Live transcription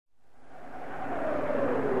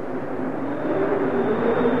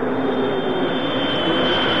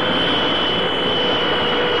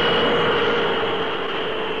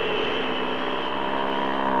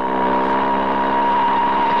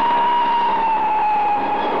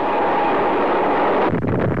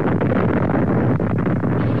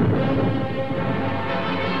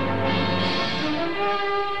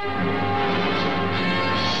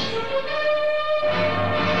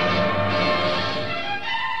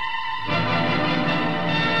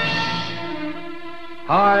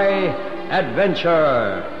High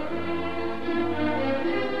Adventure.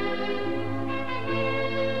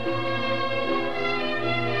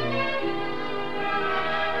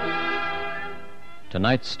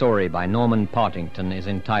 Tonight's story by Norman Partington is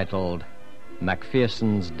entitled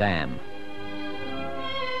MacPherson's Dam.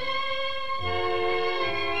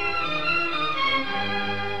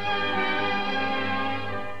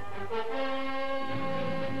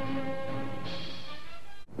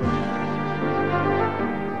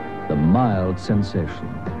 The mild sensation.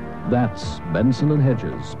 That's Benson &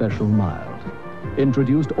 Hedges Special Mild.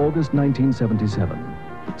 Introduced August 1977.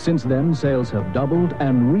 Since then, sales have doubled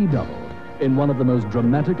and redoubled in one of the most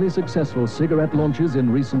dramatically successful cigarette launches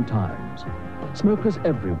in recent times. Smokers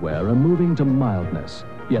everywhere are moving to mildness,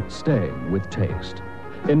 yet staying with taste.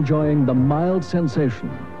 Enjoying the mild sensation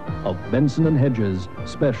of Benson & Hedges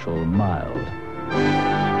Special Mild.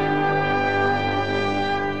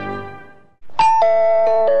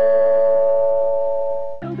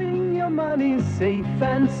 Building your money safe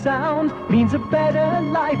and sound means a better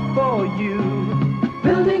life for you.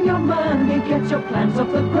 Building your money gets your plans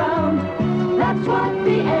off the ground. That's what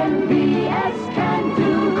the NBS can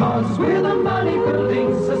do. 'Cause we're the Money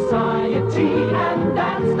Building Society, and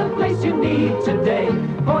that's the place you need today.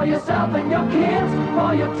 For yourself and your kids,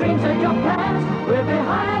 for your dreams and your plans, we're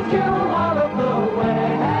behind you all of the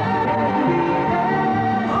way.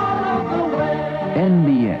 All of the way.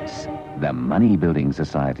 NBS, the Money Building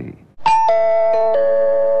Society.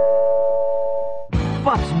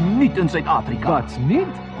 Wat's nuut in Suid-Afrika? Wat's nuut?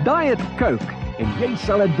 Diet Coke. En jy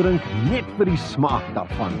sal dit drink net vir die smaak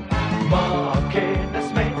daarvan. Maak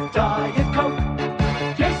kennis met Diet Coke.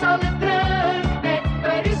 Jy sal dit drink net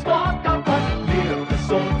vir die smaak daarvan. Leef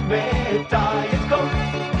gesond met Diet Coke.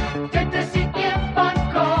 Dit is die een van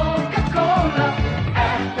Coca-Cola.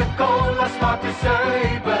 Echte cola smaak te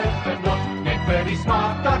suiwer genot. Net vir die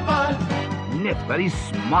smaak daarvan. Net vir die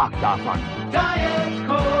smaak daarvan. Diet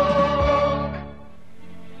Coke.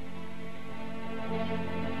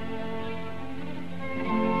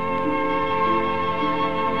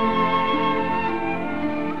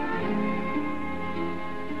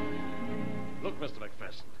 Mr.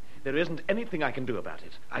 MacPherson, there isn't anything I can do about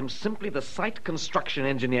it. I'm simply the site construction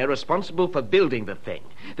engineer responsible for building the thing.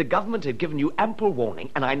 The government had given you ample warning,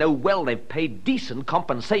 and I know well they've paid decent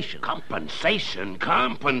compensation. Compensation?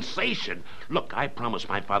 Compensation? Look, I promised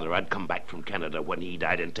my father I'd come back from Canada when he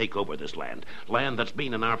died and take over this land. Land that's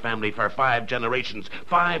been in our family for 5 generations.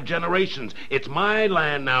 5 generations. It's my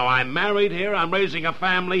land now. I'm married here, I'm raising a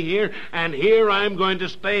family here, and here I'm going to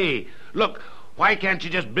stay. Look, why can't you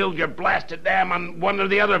just build your blasted dam on one of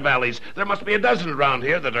the other valleys? There must be a dozen around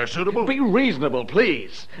here that are suitable. Be reasonable,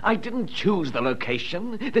 please. I didn't choose the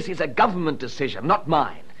location. This is a government decision, not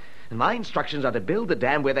mine. And my instructions are to build the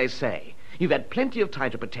dam where they say. You've had plenty of time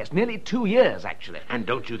to protest. Nearly 2 years, actually. And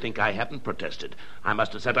don't you think I haven't protested? I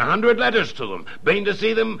must have sent 100 letters to them. Been to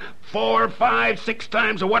see them 4, 5, 6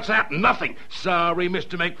 times, and what's happened? Nothing. Sorry,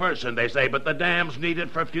 Mr. MacPherson, they say, but the dam's needed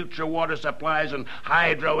for future water supplies and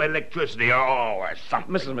hydroelectricity or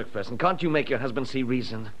something. Mrs. MacPherson, can't you make your husband see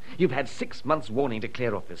reason? You've had 6 months' warning to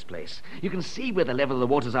clear off this place. You can see where the level of the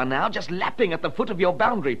waters are now, just lapping at the foot of your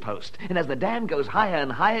boundary post. And as the dam goes higher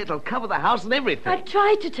and higher, it'll cover the house and everything. I've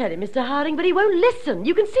tried to tell him, Mr. Harding, but he won't listen.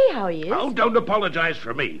 You can see how he is. Oh, don't apologize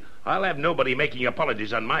for me. I'll have nobody making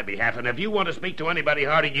apologies on my behalf, and if you want to speak to anybody,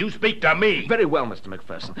 Harding, you speak to me. Very well, Mr.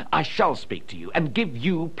 MacPherson. I shall speak to you and give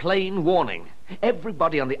you plain warning.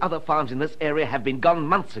 Everybody on the other farms in this area have been gone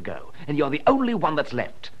months ago, and you're the only one that's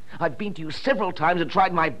left. I've been to you several times and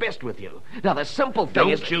tried my best with you. Now, the simple thing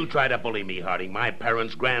is... Don't you try to bully me, Harding. My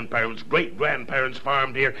parents, grandparents, great-grandparents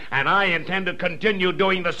farmed here, and I intend to continue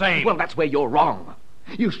doing the same. Well, that's where you're wrong.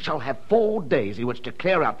 You shall have 4 days in which to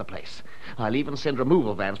clear out the place. I'll even send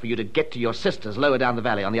removal vans for you to get to your sisters lower down the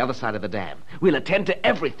valley on the other side of the dam. We'll attend to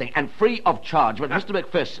everything and free of charge. But, Mr.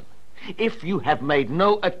 MacPherson, if you have made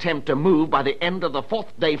no attempt to move by the end of the 4th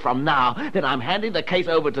day from now, then I'm handing the case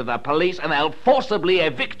over to the police and they'll forcibly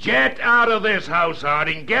evict you. Get out of this house,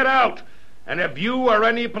 Harding. Get out. And if you or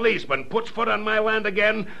any policeman puts foot on my land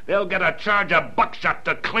again, they'll get a charge of buckshot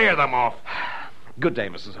to clear them off. Good day,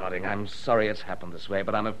 Mrs. Harding. I'm sorry it's happened this way,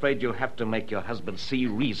 but I'm afraid you'll have to make your husband see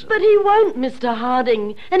reason. But he won't, Mr.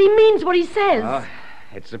 Harding, and he means what he says. Oh,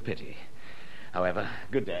 it's a pity. However,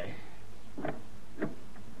 good day.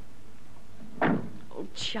 Oh,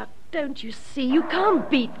 Chuck, don't you see? You can't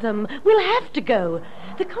beat them. We'll have to go.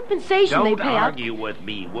 The compensation they Don't pay out... argue with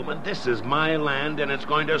me, woman. This is my land, and it's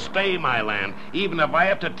going to stay my land, even if I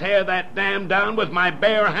have to tear that dam down with my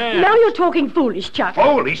bare hands. Now you're talking foolish, Chuck.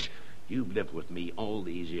 Foolish? You've lived with me all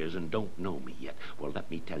these years and don't know me yet. Well,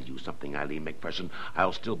 let me tell you something, Eileen MacPherson.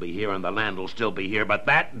 I'll still be here and the land will still be here, but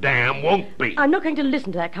that dam won't be. I'm not going to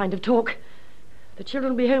listen to that kind of talk. The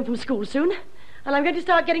children will be home from school soon, and I'm going to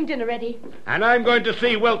start getting dinner ready. And I'm going to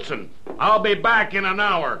see Wilson. I'll be back in an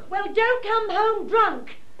hour. Well, don't come home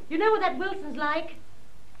drunk. You know what that Wilson's like.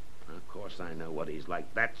 Of course I know what he's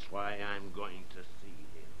like. That's why I'm going to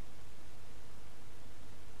see him.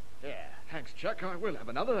 Yeah, thanks, Chuck. I will have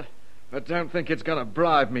another. But don't think it's going to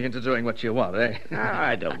bribe me into doing what you want, eh?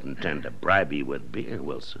 I don't intend to bribe you with beer,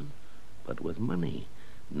 Wilson, but with money.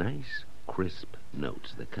 Nice, crisp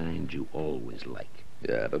notes, the kind you always like.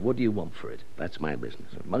 Yeah, but what do you want for it? That's my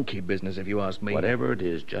business. Monkey business, if you ask me. Whatever it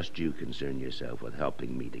is, just you concern yourself with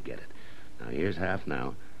helping me to get it. Now, here's half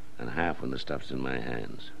now, and half when the stuff's in my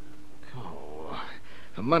hands. Oh,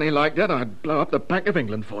 for money like that, I'd blow up the Bank of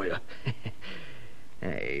England for you.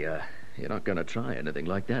 Hey, you're not going to try anything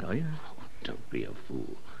like that, are you? Oh, don't be a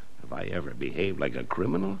fool. Have I ever behaved like a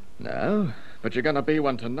criminal? No, but you're going to be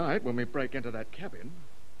one tonight when we break into that cabin.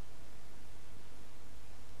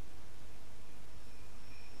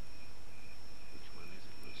 Which one is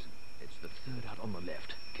it, Wilson? It's the third out on the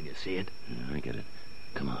left. Can you see it? Yeah, I get it.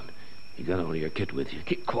 Come on. You got all your kit with you.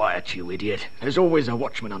 Keep quiet, you idiot. There's always a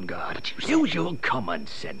watchman on guard. But use your common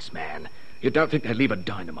sense, man. You don't think they'd leave a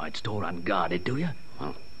dynamite store unguarded, do you?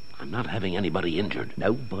 Well, I'm not having anybody injured.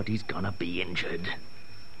 Nobody's gonna be injured.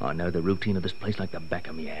 I know the routine of this place like the back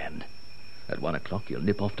of my hand. At 1 o'clock, you'll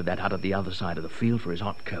nip off to that hut at the other side of the field for his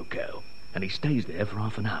hot cocoa. And he stays there for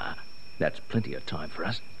half an hour. That's plenty of time for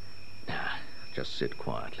us. Now, just sit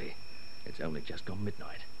quietly. It's only just gone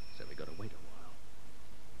midnight, so we gotta wait a while.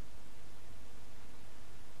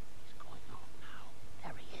 He's going home now.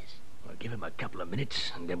 There he is. Well, give him a couple of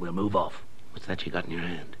minutes, and then we'll move off. What's that you got in your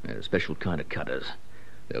hand? A special kind of cutters.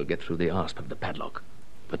 They'll get through the asp of the padlock.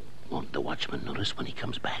 But won't the watchman notice when he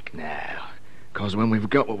comes back? No, because when we've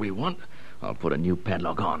got what we want, I'll put a new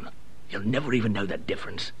padlock on. You'll never even know the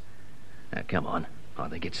difference. Now, come on. I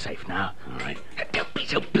think it's safe now. All right. Don't be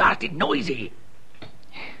so blasted noisy.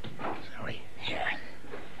 Sorry. Yeah.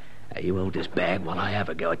 Now, you hold this bag while I have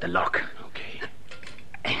a go at the lock. Okay.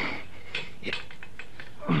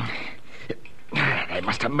 They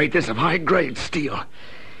must have made this of high-grade steel.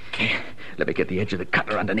 Let me get the edge of the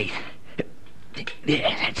cutter underneath.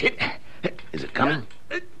 There, that's it. Is it coming?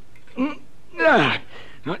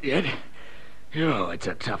 Not yet. Oh, it's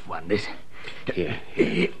a tough one, this. Here.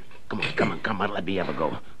 Come on, let me have a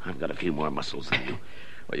go. I've got a few more muscles than you.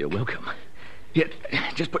 Well, you're welcome. Here,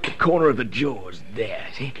 just put the corner of the jaws there,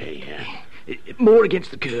 see? Okay, yeah. More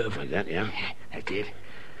against the curve. Like that, yeah? That's it.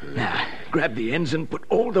 Now, grab the ends and put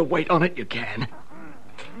all the weight on it you can.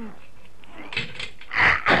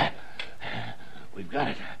 We've got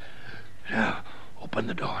it. Now, open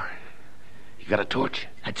the door. You got a torch?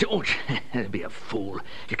 A torch? That'd be a fool.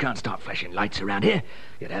 You can't start flashing lights around here.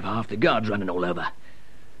 You'd have half the guards running all over.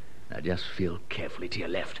 Now, just feel carefully to your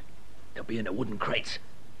left. They'll be in the wooden crates.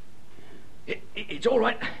 It's all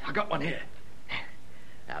right. I got one here.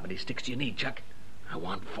 How many sticks do you need, Chuck? I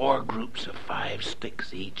want 4 groups of 5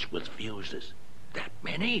 sticks each with fuses. That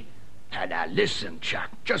many? Now, listen, Chuck.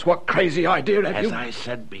 Just what crazy idea have you... As I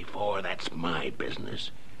said before, that's my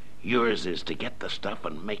business. Yours is to get the stuff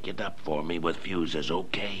and make it up for me with fuses,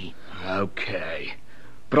 okay? Okay.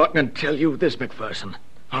 But I can tell you this, MacPherson.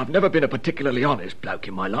 I've never been a particularly honest bloke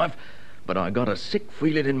in my life, but I got a sick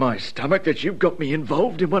feeling in my stomach that you've got me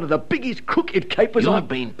involved in one of the biggest crooked capers You're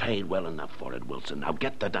being paid well enough for it, Wilson. Now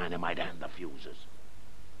get the dynamite and the fuses.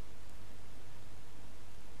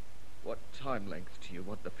 What time length do you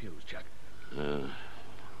want the fuse, Chuck?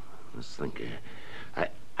 Let's think.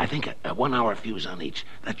 I think a 1-hour fuse on each.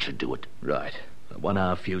 That should do it. Right. A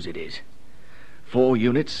 1-hour fuse it is. 4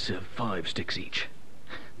 units, 5 sticks each.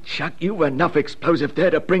 Chuck, you've enough explosive there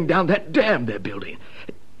to bring down that dam they're building.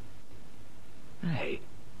 Hey,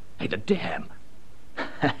 the dam.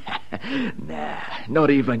 Nah, not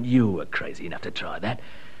even you were crazy enough to try that.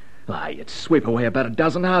 Why, you'd sweep away about a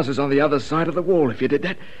dozen houses on the other side of the wall if you did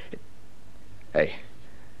that. Hey,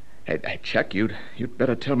 Chuck, you'd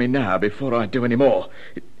better tell me now before I do any more.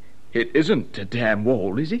 It isn't a dam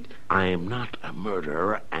wall, is it? I'm not a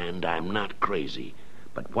murderer, and I'm not crazy.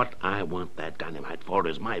 But what I want that dynamite for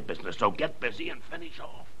is my business, so get busy and finish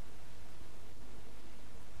off.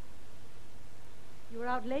 You were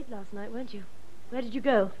out late last night, weren't you? Where did you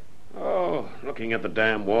go? Oh, looking at the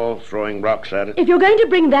damn wall, throwing rocks at it. If you're going to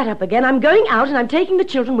bring that up again, I'm going out and I'm taking the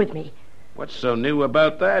children with me. What's so new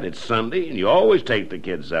about that? It's Sunday, and you always take the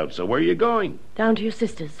kids out, so where are you going? Down to your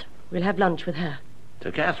sister's. We'll have lunch with her.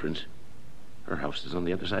 To Catherine's? Her house is on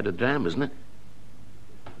the other side of the dam, isn't it?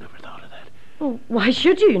 Never thought of Well, why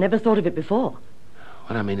should you? You never thought of it before.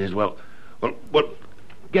 What I mean is, well,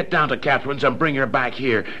 get down to Catherine's and bring her back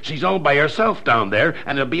here. She's all by herself down there,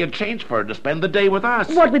 and it'll be a change for her to spend the day with us.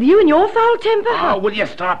 What, with you and your foul temper? Oh, will you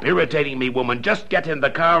stop irritating me, woman? Just get in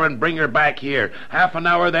the car and bring her back here. Half an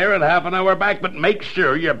hour there and half an hour back, but make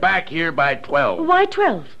sure you're back here by 12. Why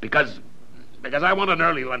 12? Because I want an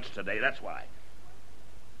early lunch today, that's why.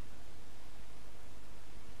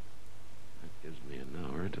 That gives me an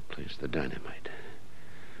hour to place the dynamite.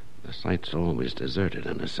 The site's always deserted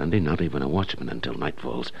on a Sunday, not even a watchman until night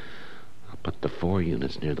falls. I'll put the 4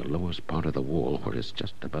 units near the lowest part of the wall, where it's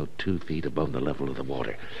just about 2 feet above the level of the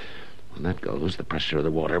water. When that goes, the pressure of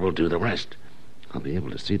the water will do the rest. I'll be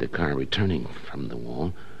able to see the car returning from the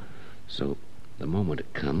wall, so the moment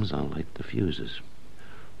it comes, I'll light the fuses.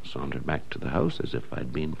 Saunter back to the house as if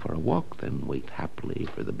I'd been for a walk, then wait happily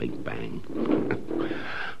for the big bang.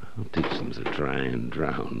 I'll teach them to try and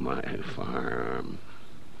drown my firearm.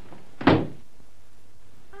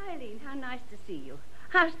 Eileen, how nice to see you.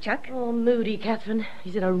 How's Chuck? Oh, moody, Catherine.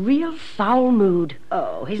 He's in a real foul mood.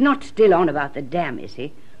 Oh, he's not still on about the dam, is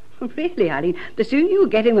he? Really, Eileen, the sooner you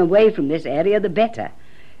get him away from this area, the better.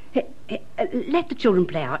 Let the children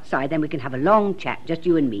play outside, then we can have a long chat, just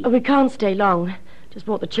you and me. Oh, we can't stay long. Just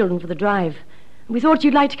brought the children for the drive. We thought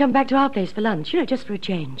you'd like to come back to our place for lunch, just for a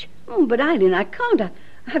change. Oh, but Eileen, I can't.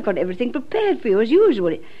 I've got everything prepared for you as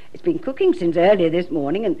usual. It's been cooking since earlier this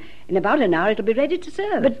morning, and in about an hour it'll be ready to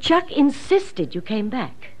serve. But Chuck insisted you came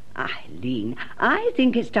back. Eileen, I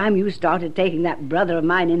think it's time you started taking that brother of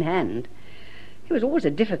mine in hand. He was always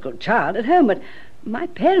a difficult child at home, but my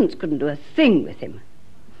parents couldn't do a thing with him.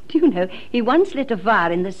 Do you know, he once lit a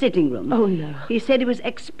fire in the sitting room. Oh, no. He said he was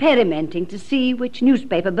experimenting to see which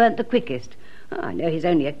newspaper burnt the quickest. Oh, I know he's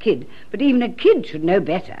only a kid, but even a kid should know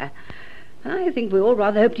better. I think we all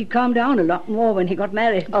rather hoped he'd calm down a lot more when he got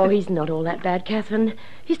married. Oh, he's not all that bad, Catherine.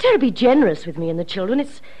 He's terribly generous with me and the children.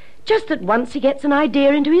 It's just that once he gets an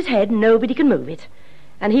idea into his head, nobody can move it.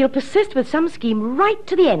 And he'll persist with some scheme right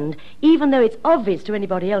to the end, even though it's obvious to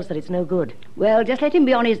anybody else that it's no good. Well, just let him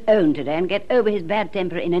be on his own today and get over his bad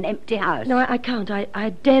temper in an empty house. No, I can't. I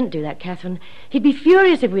daren't do that, Catherine. He'd be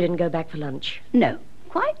furious if we didn't go back for lunch. No.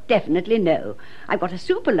 Quite definitely no. I've got a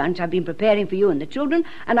super lunch I've been preparing for you and the children,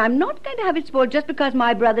 and I'm not going to have it spoiled just because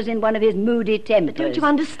my brother's in one of his moody tempers. Don't you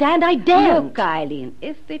understand? I daren't. Look, Eileen,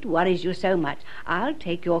 if it worries you so much, I'll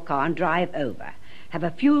take your car and drive over. Have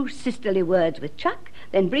a few sisterly words with Chuck,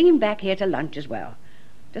 then bring him back here to lunch as well.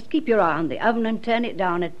 Just keep your eye on the oven and turn it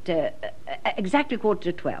down at exactly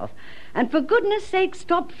 11:45. And for goodness sake,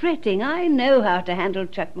 stop fretting. I know how to handle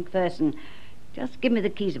Chuck MacPherson. Just give me the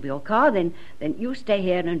keys of your car, then you stay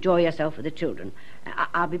here and enjoy yourself with the children.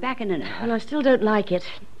 I'll be back in an hour. Well, I still don't like it.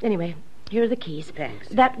 Anyway, here are the keys. Thanks.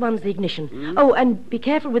 That one's the ignition. Oh, and be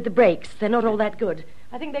careful with the brakes. They're not all that good.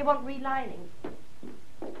 I think they want relining.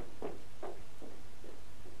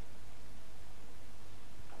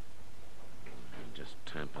 Just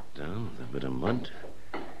tamp it down with a bit of mud.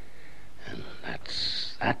 And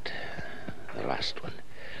that's that. The last one.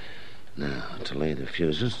 Now, to lay the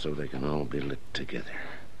fuses so they can all be lit together.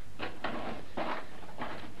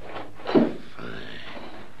 Fine.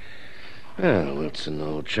 Well, Wilson,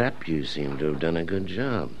 old chap, you seem to have done a good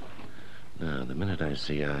job. Now, the minute I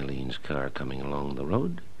see Eileen's car coming along the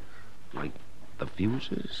road, light the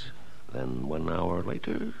fuses, then 1 hour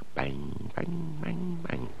later, bang, bang, bang,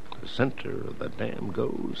 bang. The center of the dam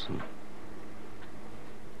goes, and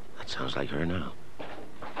that sounds like her now.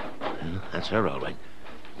 Well, that's her, all right.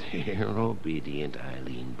 Dear obedient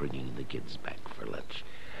Eileen bringing the kids back for lunch.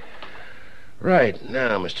 Right,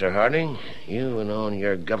 now, Mr. Harding, you and all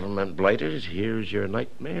your government blighters, here's your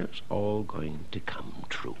nightmares all going to come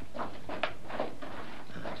true.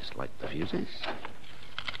 Now, just light the fuses.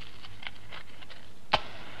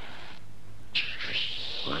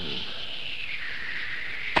 One.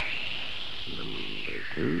 Number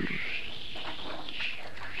 2.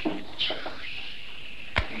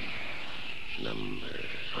 Number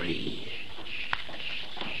 3.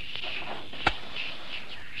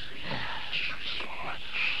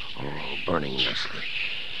 All burning nicely.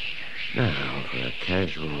 Now for a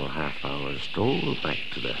casual half-hour stroll back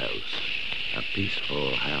to the house. A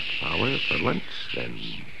peaceful half-hour for lunch, then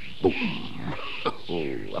boom.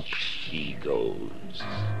 Oh, up she goes.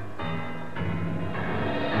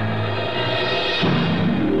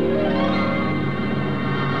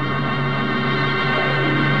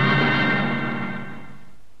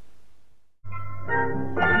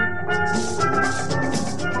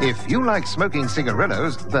 If you like smoking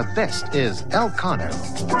cigarillos, the best is El Cano.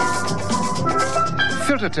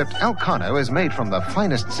 Filter-tipped Alcano is made from the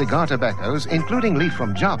finest cigar tobaccos, including leaf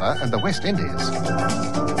from Java and the West Indies.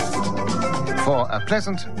 For a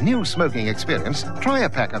pleasant, new smoking experience, try a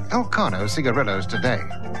pack of Alcano cigarillos today.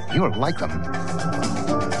 You'll like them.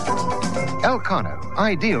 Alcano,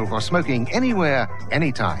 ideal for smoking anywhere,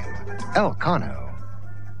 anytime. Alcano.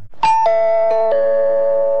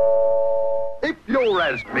 If you're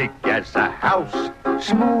as big as a house,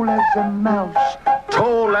 small as a mouse,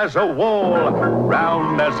 tall as a wall,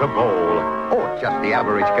 round as a ball, or just the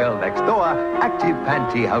average girl next door, Active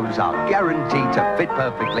Pantyhose are guaranteed to fit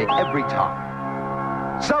perfectly every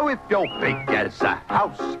time. So if you're big as a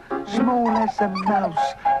house, small as a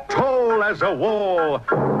mouse, tall as a wall,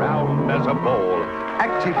 round as a ball,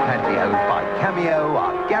 Active Pantyhose by Cameo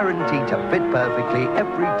are guaranteed to fit perfectly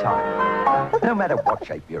every time, no matter what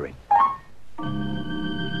shape you're in.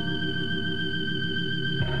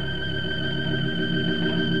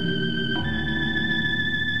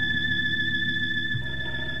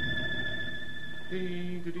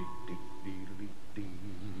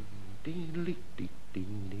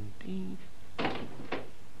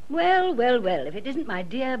 Well, well, well, if it isn't my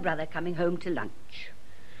dear brother coming home to lunch.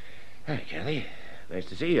 Hi, Kathy. Nice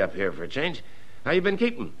to see you up here for a change. How you been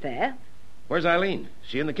keeping? Fair. Where's Eileen?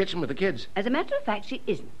 She in the kitchen with the kids? As a matter of fact, she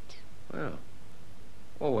isn't. Well,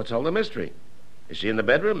 what's all the mystery? Is she in the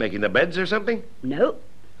bedroom making the beds or something? No.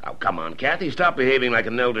 Oh, come on, Kathy. Stop behaving like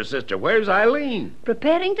an older sister. Where's Eileen?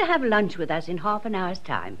 Preparing to have lunch with us in half an hour's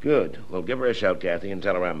time. Good. Well, give her a shout, Kathy, and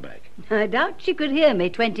tell her I'm back. I doubt she could hear me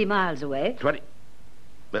 20 miles away. 20?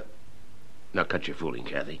 But now cut your fooling,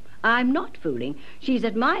 Kathy. I'm not fooling. She's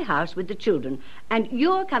at my house with the children, and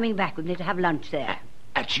you're coming back with me to have lunch there.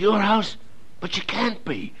 At your house? But she can't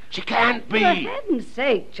be. She can't be. For heaven's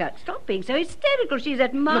sake, Chuck, stop being so hysterical. She's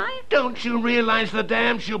at my... Look, don't you realize the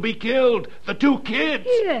dam? She'll be killed. The two kids.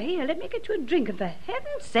 Here, let me get you a drink, and for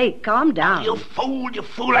heaven's sake, calm down. You fool.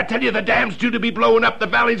 I tell you, the dam's due to be blown up. The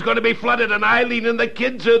valley's going to be flooded, and Eileen and the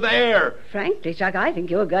kids are there. Frankly, Chuck, I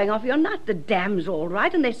think you're going off your nut. The dam's all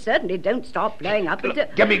right, and they certainly don't stop blowing up until...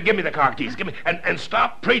 Give me the car keys. Give me... And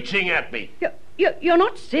stop preaching at me. You're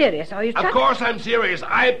not serious, are you, Chuck? Of course I'm serious.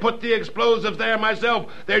 I put the explosives there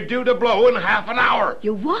myself. They're due to blow in half an hour.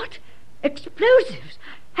 You what? Explosives?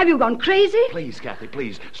 Have you gone crazy? Please, Kathy,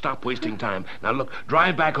 please. Stop wasting time. Now, look,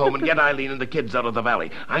 drive back home and get Eileen and the kids out of the valley.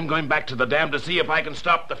 I'm going back to the dam to see if I can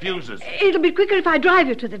stop the fuses. It'll be quicker if I drive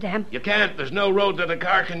you to the dam. You can't. There's no road that a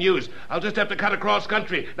car can use. I'll just have to cut across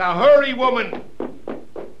country. Now, hurry, woman.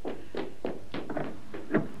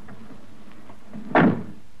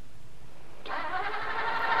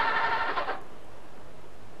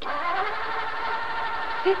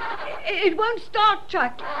 It won't start,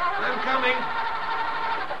 Chuck. I'm coming.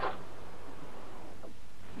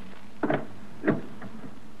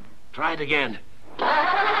 Try it again.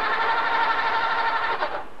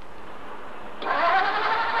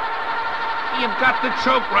 You've got the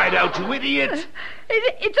choke right out, you idiot.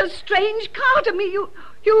 It's a strange car to me.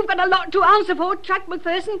 You've got a lot to answer for, Chuck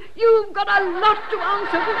MacPherson. You've got a lot to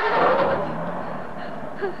answer for.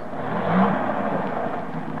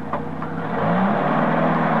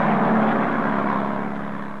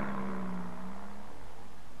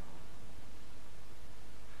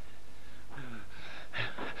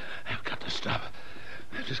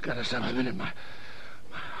 Just gotta stop a minute. My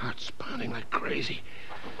heart's pounding like crazy.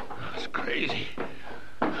 Oh, it's crazy.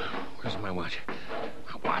 Where's my watch?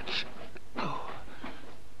 My watch. Oh,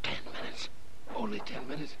 10 minutes. Only 10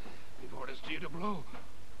 minutes before it's due to blow.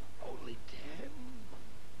 Only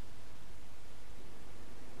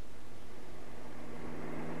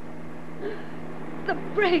 10. The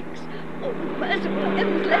brakes. Oh, merciful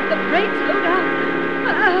heavens, let the brakes go down.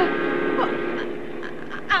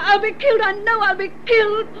 I'll be killed. I know I'll be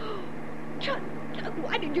killed. Chuck,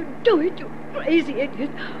 why did you do it, you crazy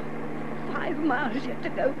idiot? 5 miles yet to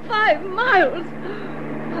go. 5 miles.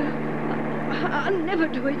 I'll never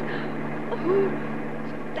do it. Oh,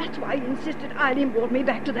 so that's why he insisted Eileen brought me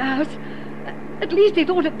back to the house. At least he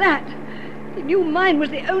thought of that. He knew mine was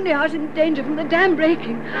the only house in danger from the dam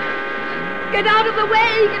breaking. Get out of the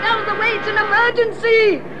way! Get out of the way! It's an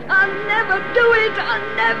emergency! I'll never do it!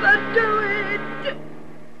 I'll never do it!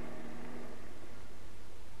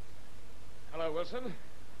 Hello, Wilson.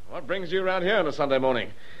 What brings you around here on a Sunday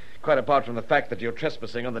morning? Quite apart from the fact that you're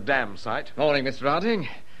trespassing on the dam site. Morning, Mr. Harding.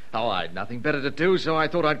 Oh, I'd nothing better to do, so I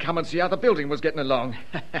thought I'd come and see how the building was getting along.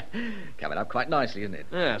 Coming up quite nicely, isn't it?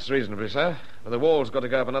 Yes, reasonably so. But the wall's got to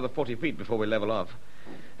go up another 40 feet before we level off.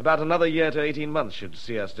 About another year to 18 months should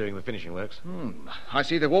see us doing the finishing works. I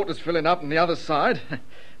see the water's filling up on the other side.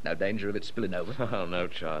 No danger of it spilling over. Oh, no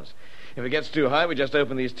chance. If it gets too high, we just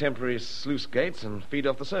open these temporary sluice gates and feed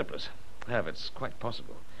off the surplus. However, it's quite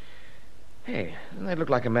possible. Hey, doesn't that look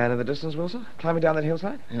like a man in the distance, Wilson? Climbing down that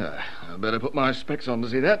hillside? Yeah, I better put my specs on to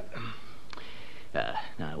see that.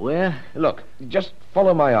 Now, where? Look, just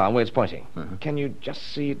follow my arm where it's pointing. Can you just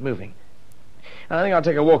see it moving? I think I'll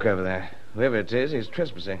take a walk over there. Whoever it is, he's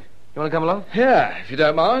trespassing. You want to come along? Yeah, if you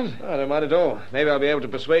don't mind. I don't mind at all. Maybe I'll be able to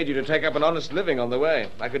persuade you to take up an honest living on the way.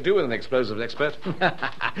 I could do with an explosives expert.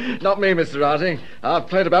 Not me, Mr. Harding. I've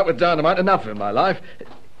played about with dynamite enough in my life.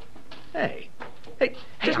 Hey,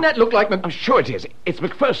 doesn't that look like... I'm sure it is. It's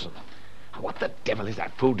MacPherson. What the devil is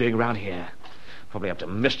that fool doing round here? Probably up to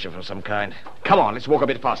mischief of some kind. Come on, let's walk a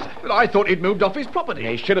bit faster. But I thought he'd moved off his property.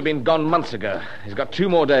 He should have been gone months ago. He's got 2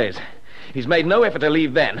 more days. He's made no effort to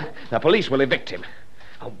leave then. The police will evict him.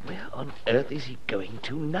 Oh, where on earth is he going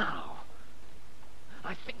to now?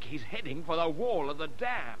 I think he's heading for the wall of the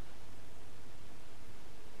dam.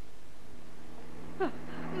 Oh,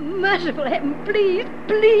 merciful heaven,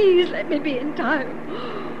 please let me be in time.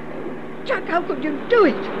 Chuck, how could you do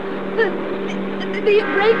it? These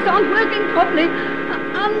brakes aren't working properly.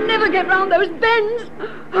 I'll never get round those bends.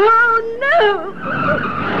 Oh, no!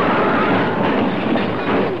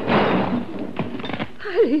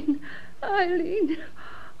 Eileen.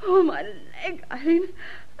 Oh, my leg, Eileen.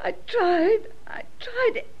 I tried.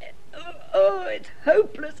 Oh, it's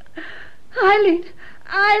hopeless. Eileen,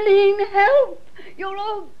 help! You're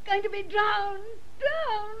all going to be drowned.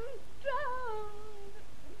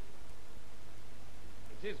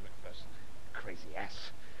 It is MacPherson. Crazy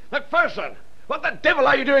ass. MacPherson! What the devil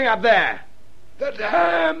are you doing up there? The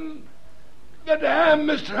dam! The dam,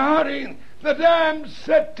 Mr. Harding! The dam's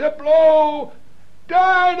set to blow!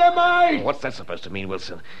 Dynamite! What's that supposed to mean,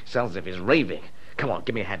 Wilson? Sounds as if he's raving. Come on,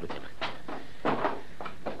 give me a hand with him.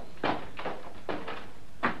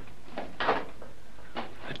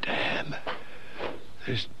 The dam.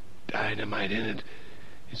 There's dynamite in it.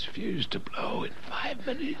 It's fused to blow in 5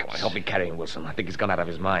 minutes. Come on, help me carry him, Wilson. I think he's gone out of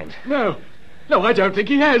his mind. No, I don't think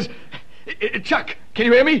he has. Chuck, can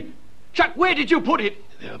you hear me? Chuck, where did you put it?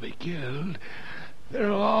 They'll be killed.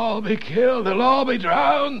 They'll all be killed. They'll all be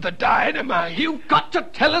drowned. The dynamite. You've got to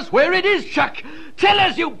tell us where it is, Chuck. Tell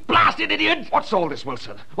us, you blasted idiot. What's all this,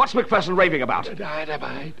 Wilson? What's MacPherson raving about? The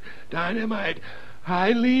dynamite.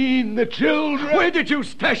 Eileen, the children. Where did you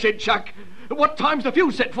stash it, Chuck? What time's the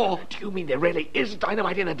fuse set for? Do you mean there really is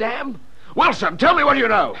dynamite in the dam? Wilson, tell me what you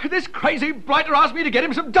know. This crazy blighter asked me to get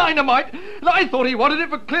him some dynamite, and I thought he wanted it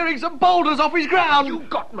for clearing some boulders off his ground. You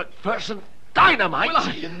got MacPherson dynamite? Well,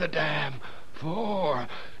 in the dam. 4.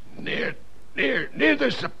 Near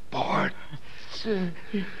the support.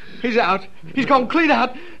 He's out. He's gone clean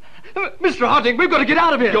out. Mr. Harding, we've got to get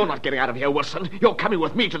out of here. You're not getting out of here, Wilson. You're coming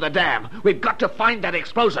with me to the dam. We've got to find that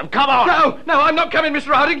explosive. Come on. No, I'm not coming,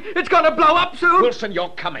 Mr. Harding. It's going to blow up soon. Wilson, you're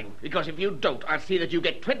coming. Because if you don't, I'll see that you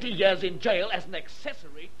get 20 years in jail as an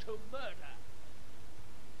accessory to murder.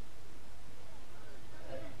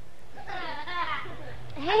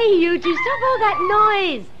 Hey, you two, stop all that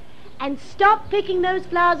noise. And stop picking those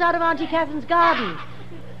flowers out of Auntie Catherine's garden.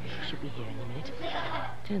 She'll be here in a minute.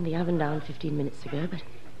 Turned the oven down 15 minutes ago, but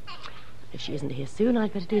if she isn't here soon,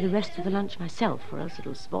 I'd better do the rest of the lunch myself, or else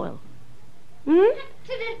it'll spoil.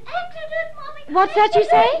 Accident, Mommy. What's that you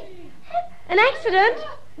say? An accident?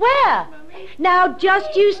 Where? Now,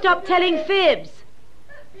 just you stop telling fibs.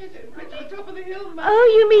 Went to the top of the hill, Mommy.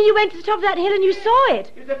 Oh, you mean you went to the top of that hill and you saw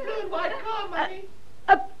it? It's a blue and white car, Mommy.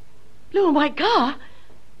 A blue and white car?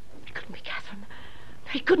 It couldn't be Catherine.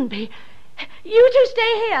 It couldn't be. You two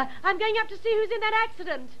stay here. I'm going up to see who's in that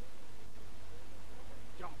accident.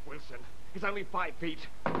 Jump, Wilson. It's only 5 feet.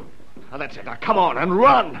 Now, that's it. Now, come on and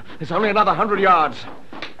run. It's only another 100 yards.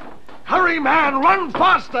 Hurry, man. Run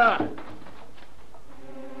faster.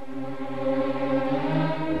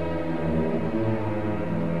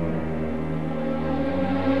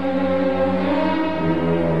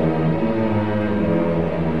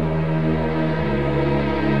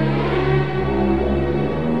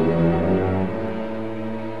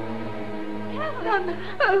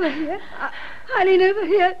 Over here. Eileen, over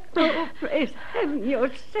here. Oh, praise heaven, you're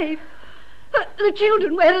safe. The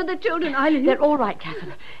children, where are the children, Eileen? They're all right,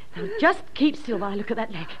 Catherine. Now, just keep still while I look at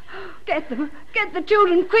that leg. Get them. Get the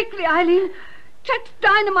children quickly, Eileen. Chuck's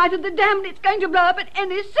dynamite at the dam and it's going to blow up at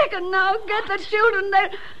any second now. Get the children. They're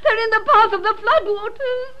in the path of the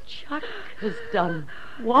floodwaters. Chuck has done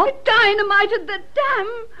what? Dynamite at the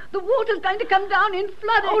dam. The water's going to come down in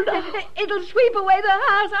flood. Oh, no. It'll sweep away the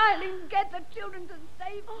house. Eileen, get the children to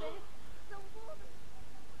safety. The water...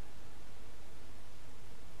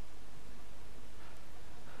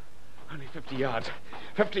 Only 50 yards.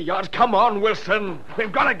 50 yards. Come on, Wilson.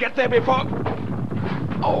 We've got to get there before...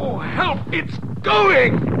 Oh, help! It's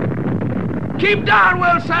going! Keep down,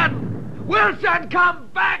 Wilson! Wilson, come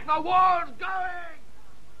back! The wall's going!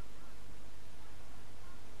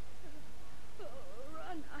 Oh,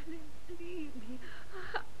 run, Eileen. Leave me.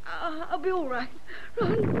 I'll be all right.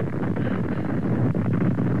 Run.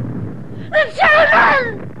 The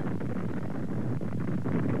children!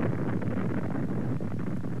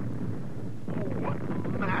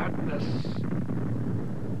 Madness.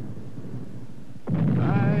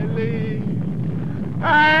 Eileen!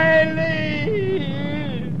 Eileen!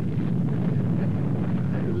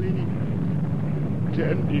 Eileen,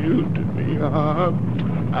 can you to be harmed?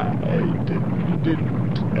 I didn't.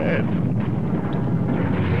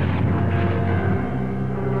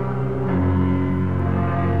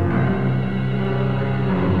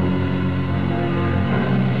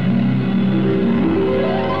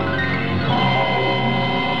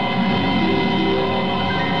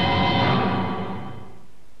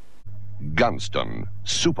 Gunston,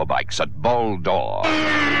 superbikes at Bald Door.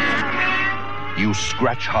 You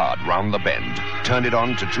scratch hard round the bend, turn it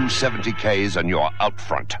on to 270 Ks and you're out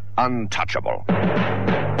front, untouchable.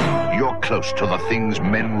 You're close to the things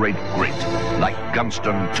men rate great, like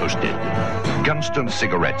Gunston Toasted. Gunston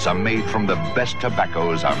cigarettes are made from the best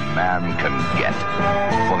tobaccos a man can get,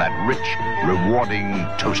 for that rich, rewarding,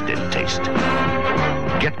 toasted taste.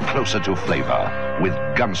 Get closer to flavor with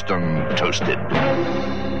Gunston Toasted.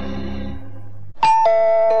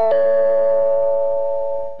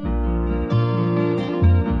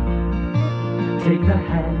 Take the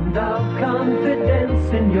hand of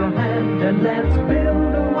confidence in your hand and let's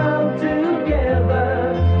build a world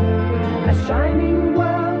together. A shining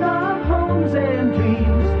world of homes and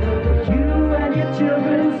dreams for you and your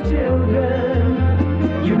children's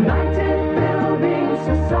children. United Building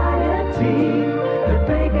Society, the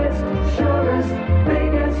biggest, surest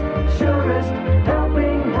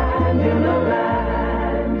helping hand in the land.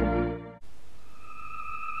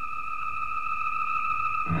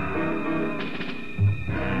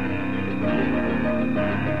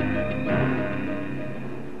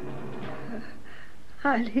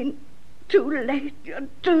 Eileen, too late. You're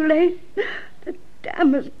too late. The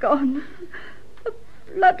dam is gone. The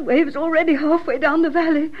flood wave's already halfway down the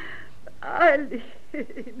valley. Eileen,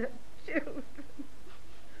 the children.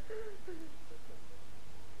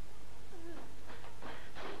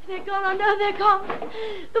 They're gone. I know they're gone.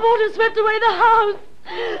 The water swept away the house.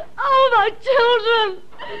 Oh, my children.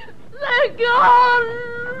 They're gone.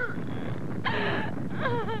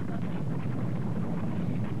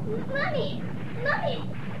 Mummy,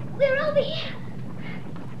 we're over here.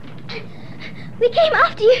 We came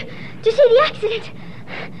after you to see the accident.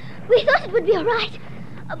 We thought it would be all right.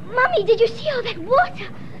 Mummy, did you see all that water?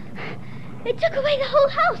 It took away the whole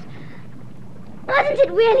house. Wasn't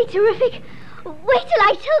it really terrific? Wait till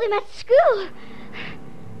I tell them at school.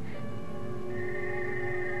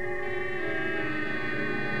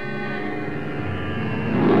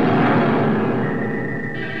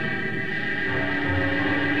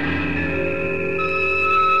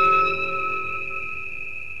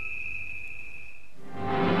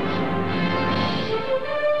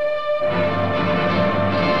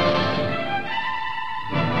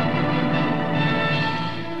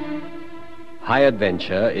 High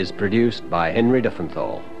Adventure is produced by Henry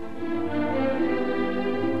Diffenthal.